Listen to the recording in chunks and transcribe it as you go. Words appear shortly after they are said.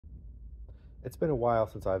It's been a while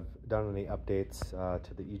since I've done any updates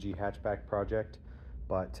to the EG Hatchback project,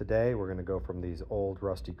 but today we're going to go from these old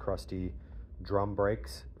rusty crusty drum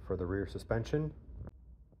brakes for the rear suspension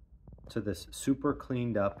to this super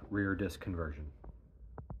cleaned up rear disc conversion.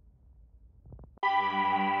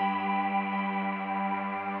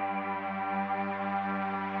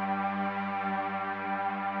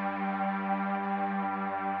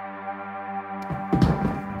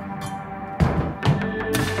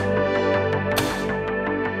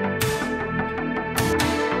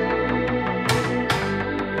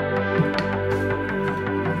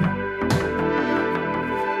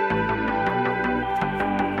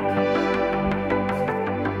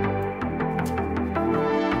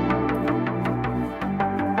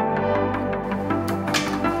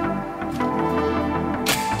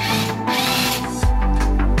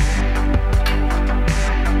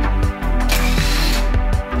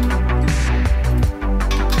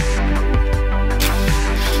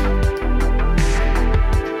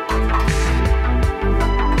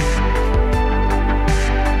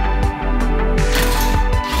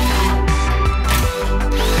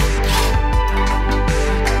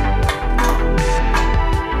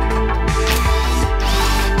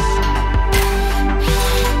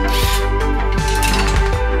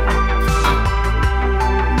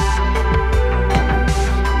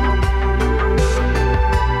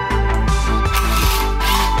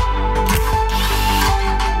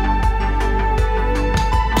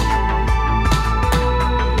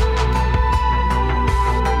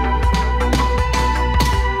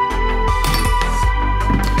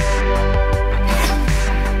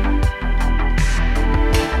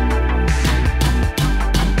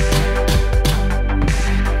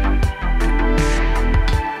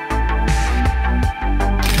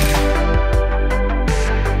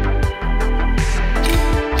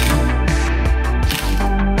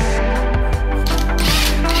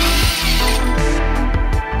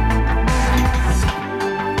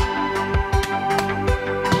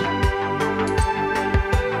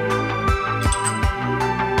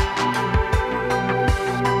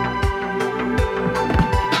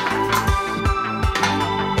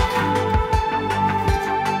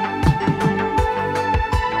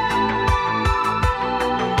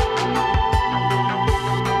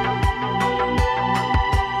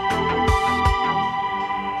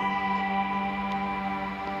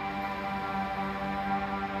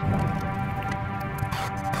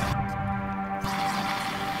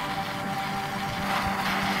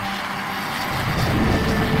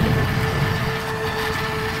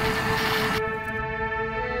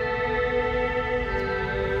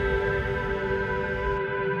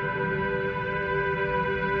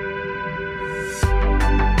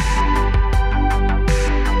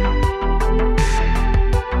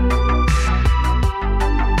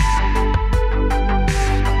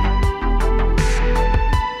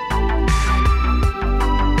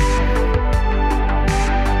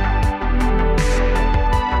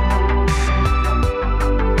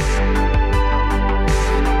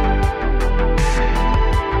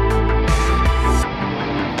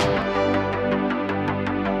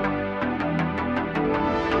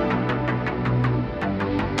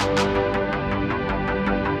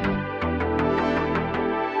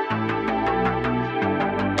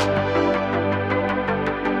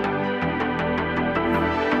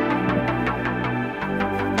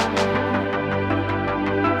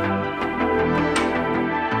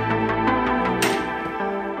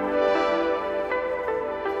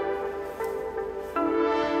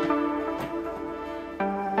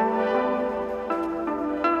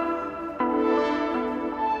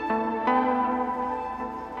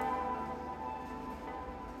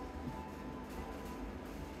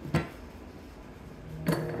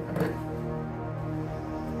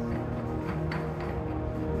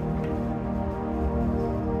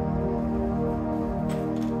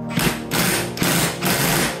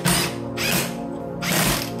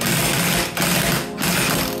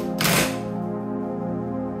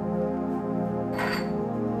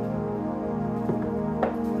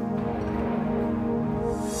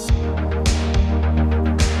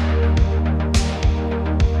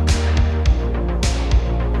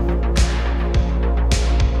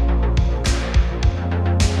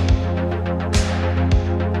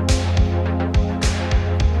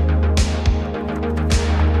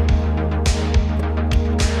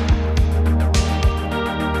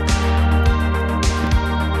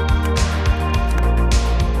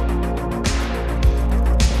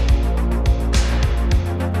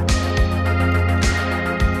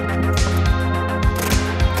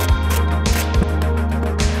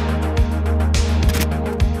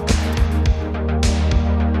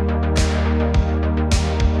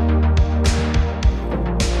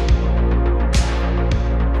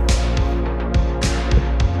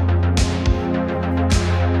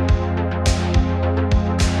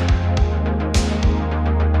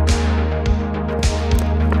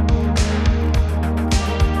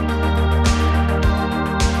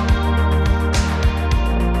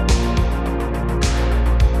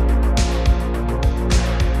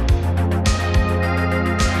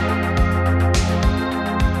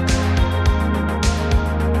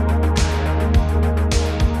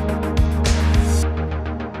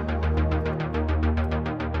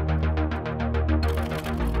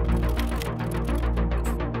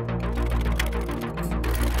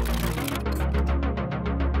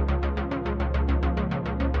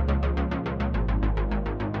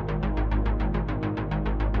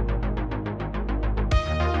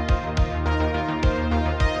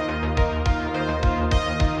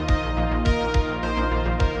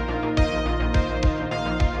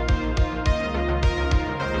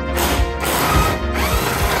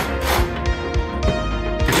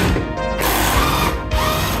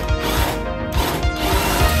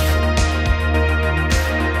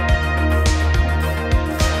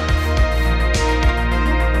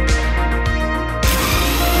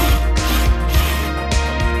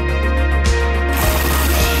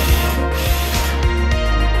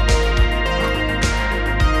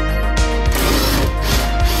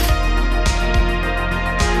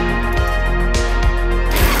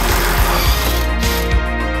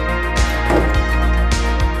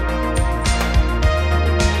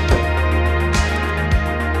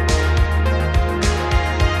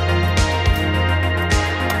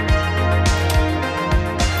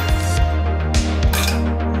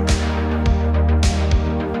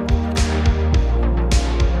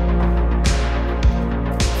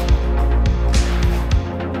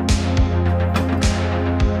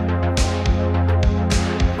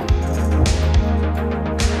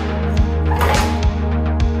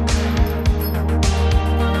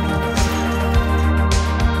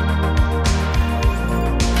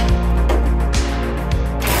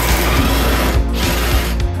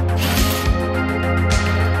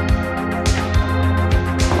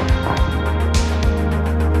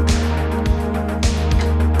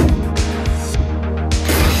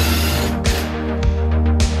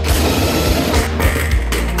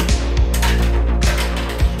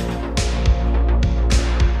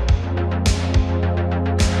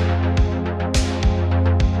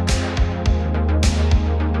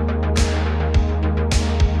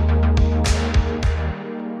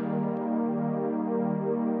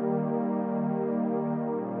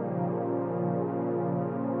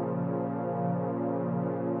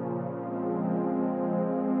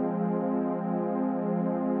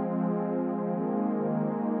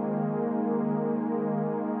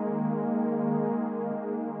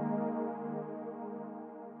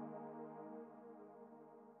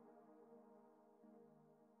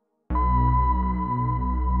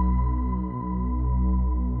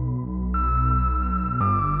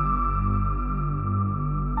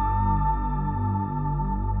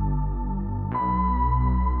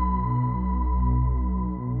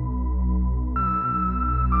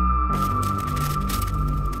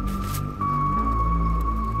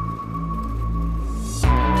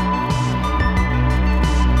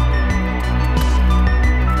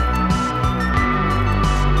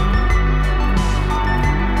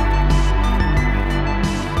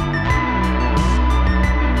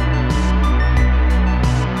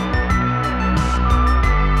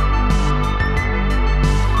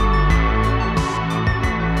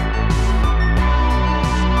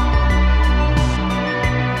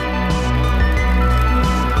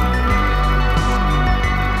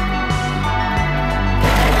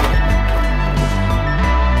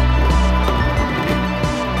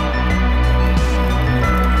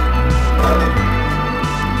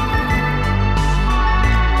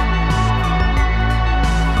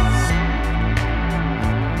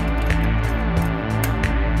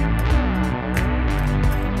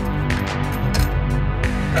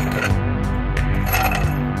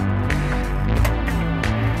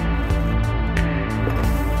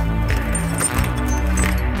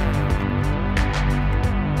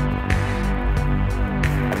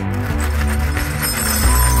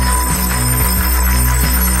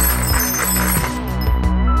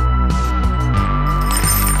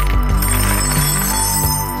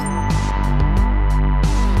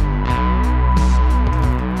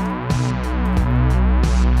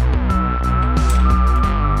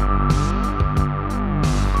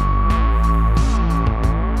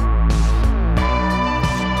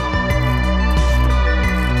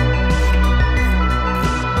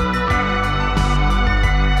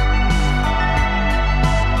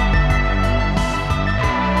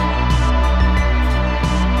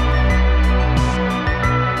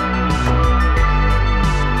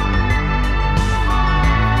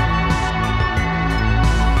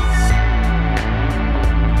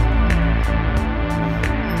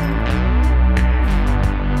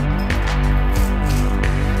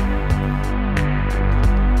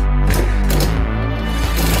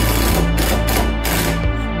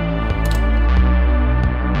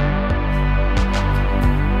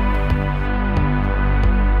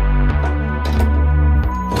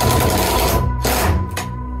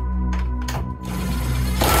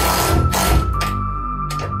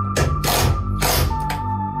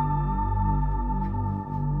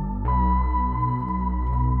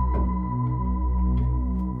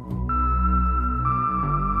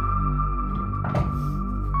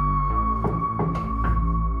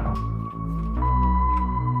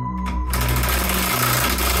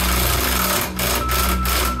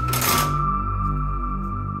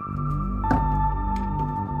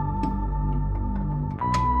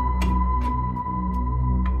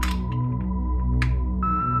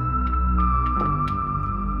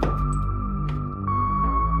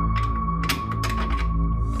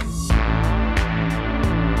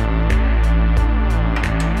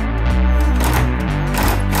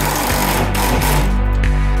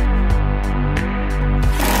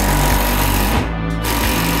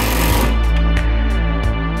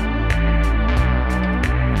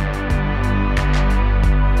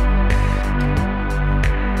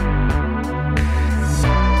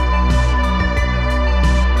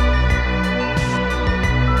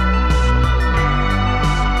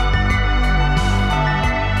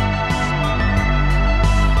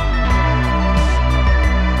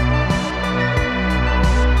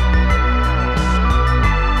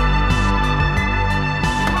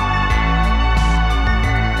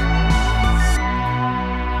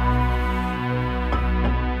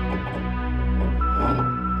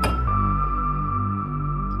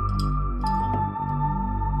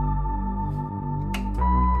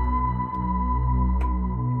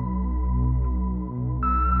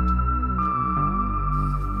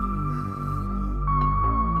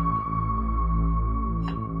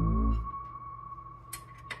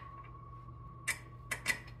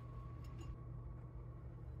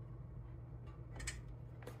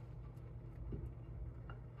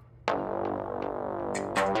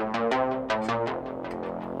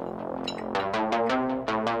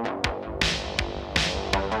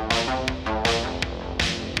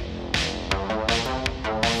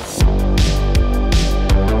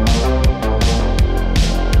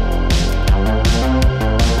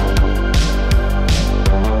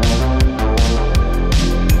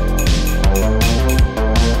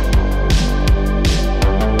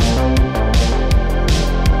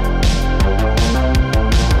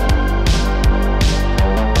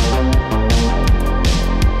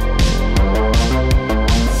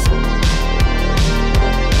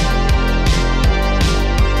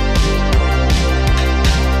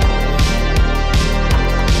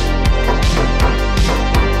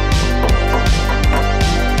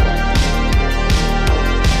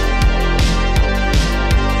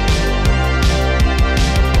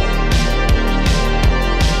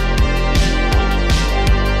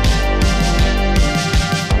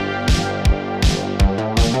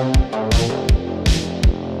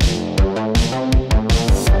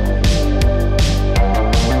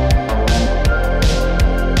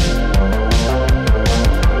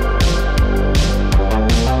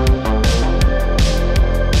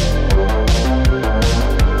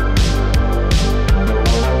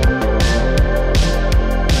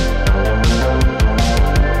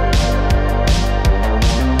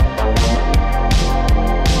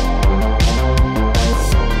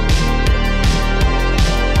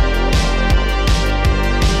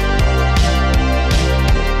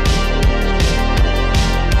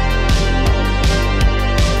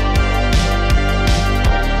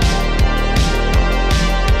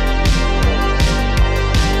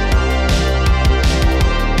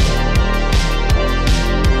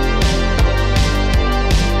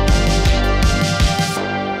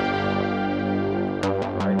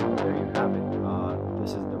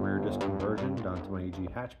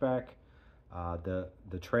 hatchback.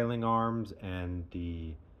 The trailing arms and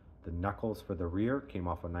the knuckles for the rear came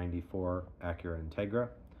off a 94 Acura Integra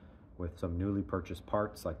with some newly purchased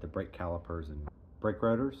parts like the brake calipers and brake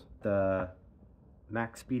rotors. The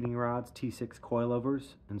max speeding rods T6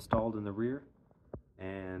 coilovers installed in the rear,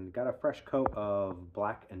 and got a fresh coat of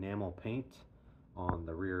black enamel paint on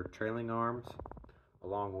the rear trailing arms,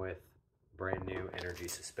 along with brand new energy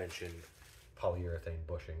suspension polyurethane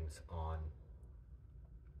bushings on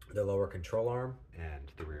the lower control arm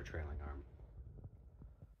and the rear trailing arm.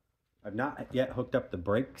 I've not yet hooked up the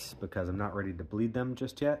brakes because I'm not ready to bleed them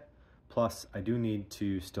just yet. Plus, I do need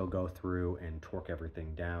to still go through and torque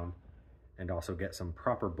everything down and also get some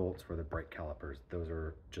proper bolts for the brake calipers. Those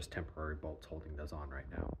are just temporary bolts holding those on right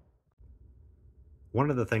now. One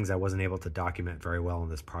of the things I wasn't able to document very well in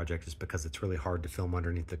this project, is because it's really hard to film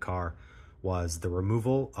underneath the car, was the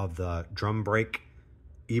removal of the drum brake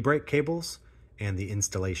e-brake cables and the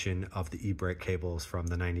installation of the e-brake cables from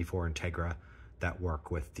the 94 Integra that work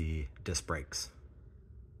with the disc brakes.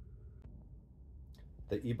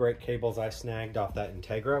 The e-brake cables I snagged off that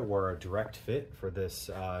Integra were a direct fit for this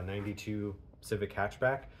 92 Civic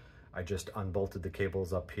Hatchback. I just unbolted the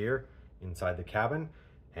cables up here inside the cabin,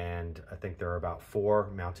 and I think there are about 4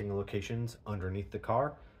 mounting locations underneath the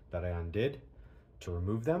car that I undid to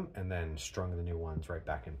remove them, and then strung the new ones right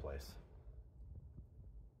back in place.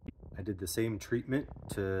 I did the same treatment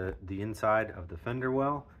to the inside of the fender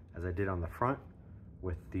well as I did on the front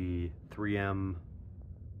with the 3M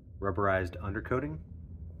rubberized undercoating.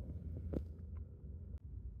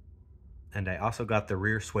 And I also got the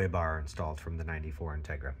rear sway bar installed from the 94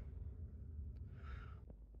 Integra.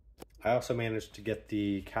 I also managed to get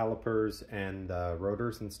the calipers and the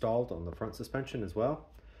rotors installed on the front suspension as well.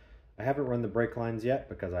 I haven't run the brake lines yet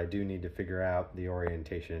because I do need to figure out the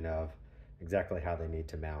orientation of exactly how they need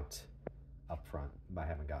to mount up front, but I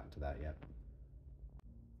haven't gotten to that yet.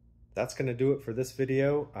 That's going to do it for this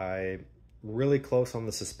video. I'm really close on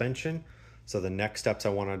the suspension, so the next steps I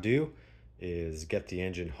want to do is get the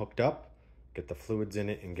engine hooked up, get the fluids in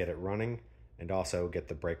it and get it running, and also get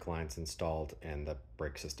the brake lines installed and the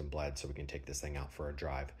brake system bled so we can take this thing out for a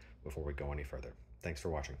drive before we go any further. Thanks for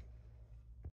watching.